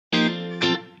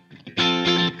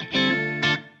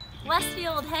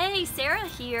Westfield. Hey, Sarah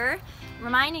here,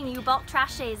 reminding you bulk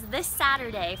trash day is this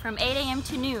Saturday from 8 a.m.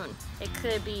 to noon. It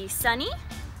could be sunny,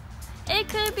 it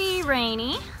could be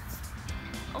rainy,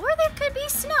 or there could be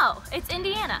snow. It's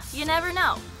Indiana, you never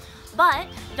know. But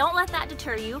don't let that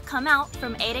deter you. Come out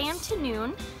from 8 a.m. to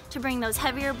noon to bring those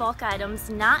heavier bulk items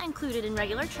not included in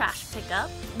regular trash pickup.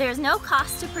 There's no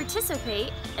cost to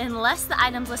participate unless the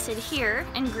items listed here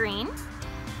in green.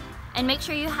 And make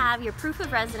sure you have your proof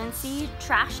of residency,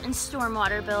 trash and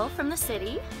stormwater bill from the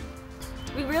city.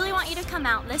 We really want you to come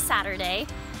out this Saturday.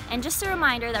 And just a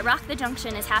reminder that Rock the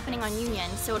Junction is happening on Union,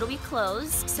 so it'll be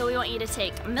closed. So we want you to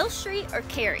take Mill Street or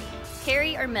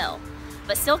Cary or Mill.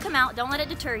 But still come out, don't let it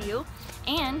deter you.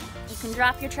 And you can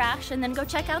drop your trash and then go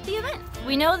check out the event.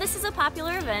 We know this is a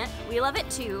popular event, we love it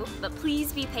too, but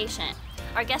please be patient.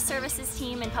 Our guest services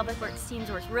team and public works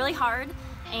teams work really hard,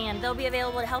 and they'll be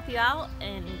available to help you out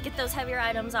and get those heavier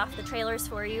items off the trailers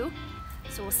for you.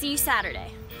 So we'll see you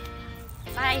Saturday.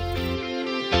 Bye.